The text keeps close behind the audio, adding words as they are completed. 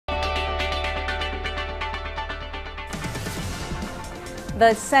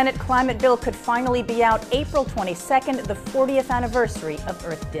The Senate climate bill could finally be out April 22nd, the 40th anniversary of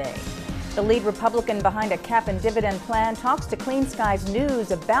Earth Day. The lead Republican behind a cap and dividend plan talks to Clean Skies News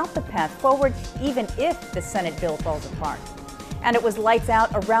about the path forward, even if the Senate bill falls apart. And it was lights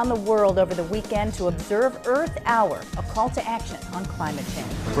out around the world over the weekend to observe Earth Hour, a call to action on climate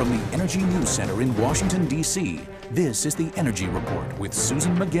change. From the Energy News Center in Washington, D.C., this is the Energy Report with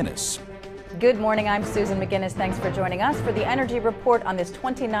Susan McGinnis. Good morning, I'm Susan McGinnis. Thanks for joining us for the Energy Report on this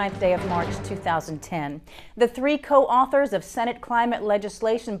 29th day of March 2010. The three co-authors of Senate climate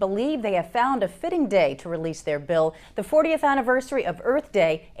legislation believe they have found a fitting day to release their bill, the 40th anniversary of Earth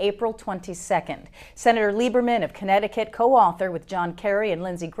Day, April 22nd. Senator Lieberman of Connecticut, co-author with John Kerry and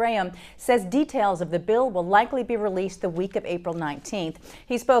Lindsey Graham, says details of the bill will likely be released the week of April 19th.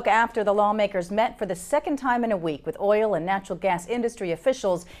 He spoke after the lawmakers met for the second time in a week with oil and natural gas industry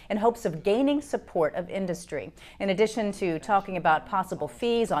officials in hopes of gaining support of industry. In addition to talking about possible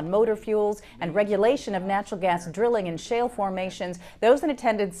fees on motor fuels and regulation of natural gas drilling in shale formations, those in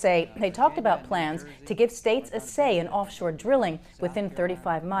attendance say they talked about plans to give states a say in offshore drilling within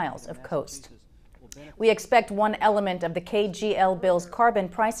 35 miles of coast. We expect one element of the KGL bill's carbon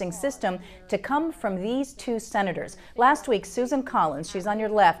pricing system to come from these two senators. Last week, Susan Collins, she's on your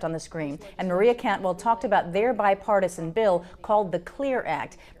left on the screen, and Maria Cantwell talked about their bipartisan bill called the CLEAR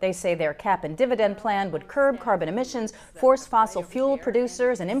Act. They say their cap and dividend plan would curb carbon emissions, force fossil fuel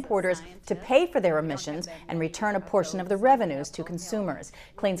producers and importers to pay for their emissions, and return a portion of the revenues to consumers.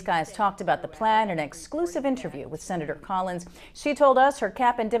 Clean Skies talked about the plan in an exclusive interview with Senator Collins. She told us her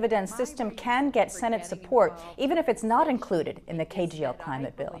cap and dividend system can get Senate support, even if it's not included in the KGL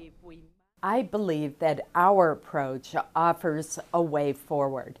climate bill. I believe that our approach offers a way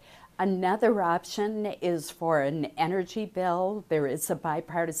forward. Another option is for an energy bill. There is a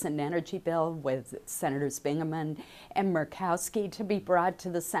bipartisan energy bill with Senators Bingaman and Murkowski to be brought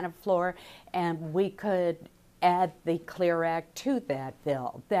to the Senate floor, and we could add the CLEAR Act to that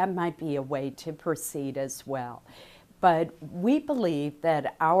bill. That might be a way to proceed as well. But we believe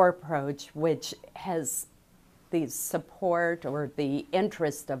that our approach, which has the support or the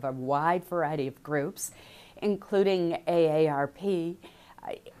interest of a wide variety of groups, including AARP,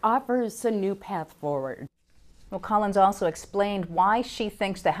 offers a new path forward. Well, Collins also explained why she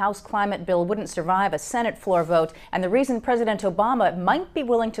thinks the House climate bill wouldn't survive a Senate floor vote and the reason President Obama might be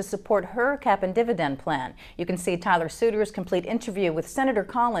willing to support her cap and dividend plan. You can see Tyler Suter's complete interview with Senator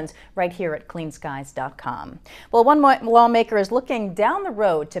Collins right here at cleanskies.com. Well, one lawmaker is looking down the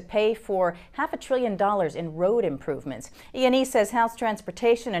road to pay for $500 billion in road improvements. E&E says House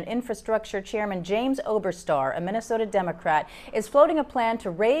Transportation and Infrastructure Chairman James Oberstar, a Minnesota Democrat, is floating a plan to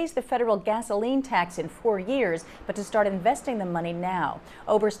raise the federal gasoline tax in 4 years, but to start investing the money now.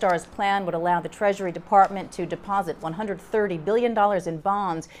 Oberstar's plan would allow the Treasury Department to deposit $130 billion in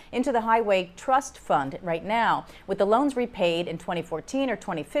bonds into the Highway Trust Fund right now, with the loans repaid in 2014 or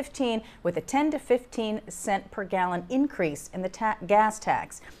 2015 with a 10 to 15 cent per gallon increase in the gas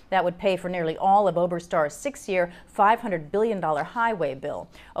tax. That would pay for nearly all of Oberstar's 6-year, $500 billion highway bill.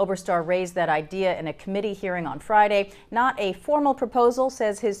 Oberstar raised that idea in a committee hearing on Friday. Not a formal proposal,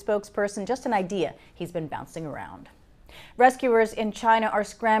 says his spokesperson, just an idea he's been bouncing around. Rescuers in China are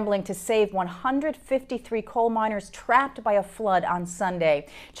scrambling to save 153 coal miners trapped by a flood on Sunday.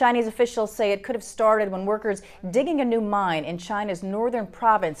 Chinese officials say it could have started when workers digging a new mine in China's northern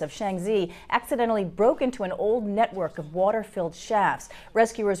province of Shaanxi accidentally broke into an old network of water-filled shafts.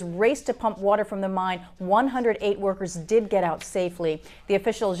 Rescuers raced to pump water from the mine. 108 workers did get out safely. The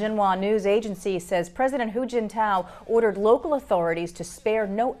official Xinhua news agency says President Hu Jintao ordered local authorities to spare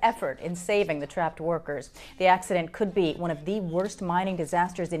no effort in saving the trapped workers. The accident could be one of the worst mining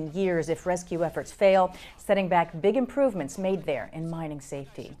disasters in years if rescue efforts fail, setting back big improvements made there in mining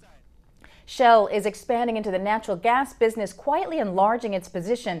safety. Shell is expanding into the natural gas business, quietly enlarging its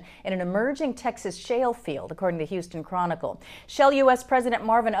position in an emerging Texas shale field, according to the Houston Chronicle. Shell U.S. President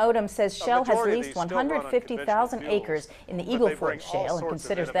Marvin Odom says Shell has leased 150,000 acres in the Eagle Ford Shale and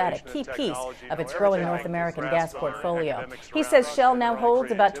considers that a key piece of its growing North American gas portfolio. He says Shell now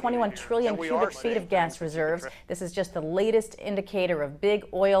holds about 21 trillion cubic feet of gas reserves. This is just the latest indicator of big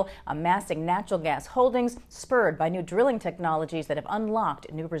oil amassing natural gas holdings, spurred by new drilling technologies that have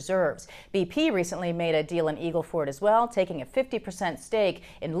unlocked new reserves. BP recently made a deal in Eagle Ford as well, taking a 50% stake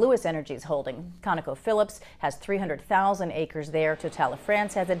in Lewis Energy's holding. ConocoPhillips has 300,000 acres there. Total of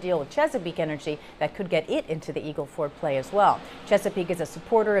France has a deal with Chesapeake Energy that could get it into the Eagle Ford play as well. Chesapeake is a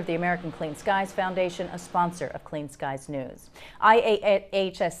supporter of the American Clean Skies Foundation, a sponsor of Clean Skies News.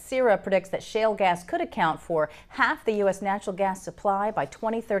 IHS CERA predicts that shale gas could account for half the U.S. natural gas supply by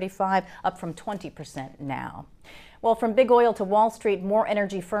 2035, up from 20% now. Well, from big oil to Wall Street, more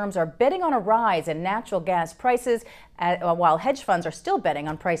energy firms are betting on a rise in natural gas prices, while hedge funds are still betting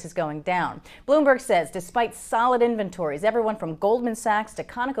on prices going down. Bloomberg says despite solid inventories, everyone from Goldman Sachs to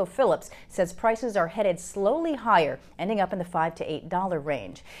ConocoPhillips says prices are headed slowly higher, ending up in the $5 to $8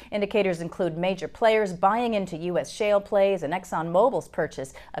 range. Indicators include major players buying into U.S. shale plays and ExxonMobil's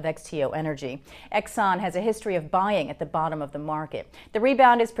purchase of XTO Energy. Exxon has a history of buying at the bottom of the market. The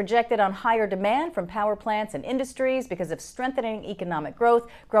rebound is projected on higher demand from power plants and industries because of strengthening economic growth,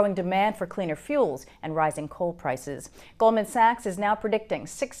 growing demand for cleaner fuels, and rising coal prices. Goldman Sachs is now predicting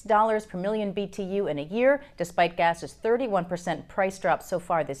 $6 per million BTU in a year, despite gas's 31% price drop so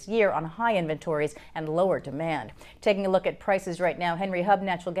far this year on high inventories and lower demand. Taking a look at prices right now, Henry Hub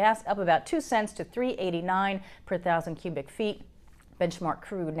natural gas up about 2 cents to $3.89 per thousand cubic feet. Benchmark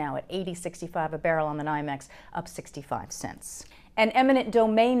crude now at $80.65 a barrel on the NYMEX, up 65 cents. An eminent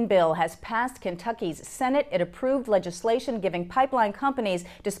domain bill has passed Kentucky's Senate. It approved legislation giving pipeline companies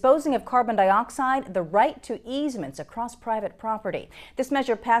disposing of carbon dioxide the right to easements across private property. This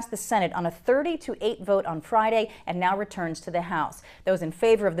measure passed the Senate on a 30-8 vote on Friday and now returns to the House. Those in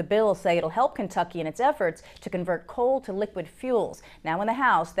favor of the bill say it'll help Kentucky in its efforts to convert coal to liquid fuels. Now in the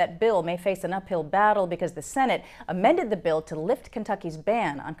House, that bill may face an uphill battle because the Senate amended the bill to lift Kentucky's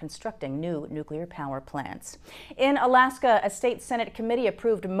ban on constructing new nuclear power plants. In Alaska, a state Senate committee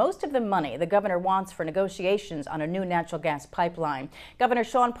approved most of the money the governor wants for negotiations on a new natural gas pipeline. Governor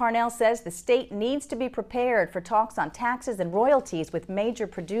Sean Parnell says the state needs to be prepared for talks on taxes and royalties with major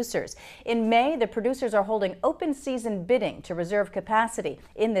producers. In May, the producers are holding open season bidding to reserve capacity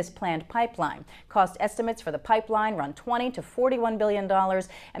in this planned pipeline. Cost estimates for the pipeline run $20 to $41 billion,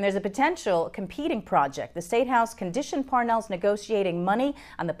 and there's a potential competing project. The State House conditioned Parnell's negotiating money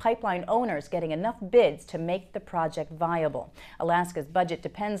on the pipeline owners getting enough bids to make the project viable. Alaska's budget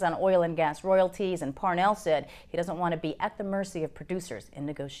depends on oil and gas royalties, and Parnell said he doesn't want to be at the mercy of producers in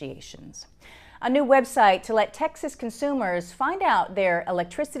negotiations. A new website to let Texas consumers find out their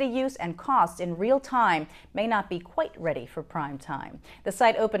electricity use and costs in real time may not be quite ready for prime time. The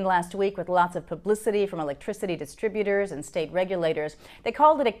site opened last week with lots of publicity from electricity distributors and state regulators. They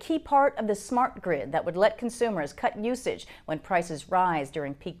called it a key part of the smart grid that would let consumers cut usage when prices rise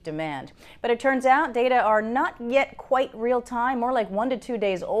during peak demand. But it turns out data are not yet quite real time, more like 1 to 2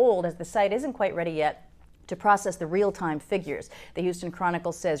 days old, as the site isn't quite ready yet to process the real-time figures. The Houston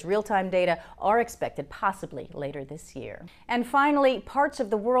Chronicle says real-time data are expected possibly later this year. And finally, parts of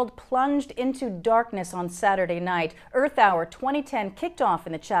the world plunged into darkness on Saturday night. Earth Hour 2010 kicked off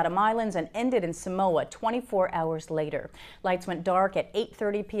in the Chatham Islands and ended in Samoa 24 hours later. Lights went dark at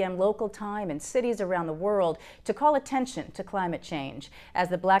 8:30 p.m. local time in cities around the world to call attention to climate change. As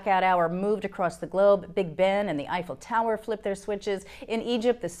the blackout hour moved across the globe, Big Ben and the Eiffel Tower flipped their switches. In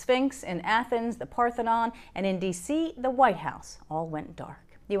Egypt, the Sphinx. In Athens, the Parthenon. And in D.C., the White House all went dark.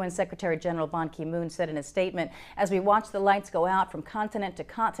 UN Secretary General Ban Ki-moon said in a statement, "As we watch the lights go out from continent to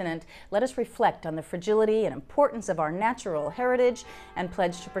continent, let us reflect on the fragility and importance of our natural heritage and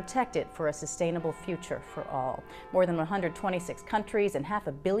pledge to protect it for a sustainable future for all." More than 126 countries and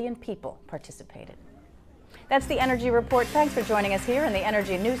 500 million people participated. That's the Energy Report. Thanks for joining us here in the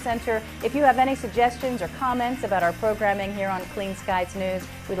Energy News Center. If you have any suggestions or comments about our programming here on Clean Skies News,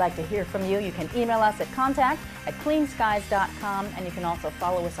 we'd like to hear from you. You can email us at contact@cleanskies.com, and you can also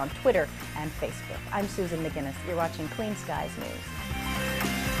follow us on Twitter and Facebook. I'm Susan McGinnis. You're watching Clean Skies News.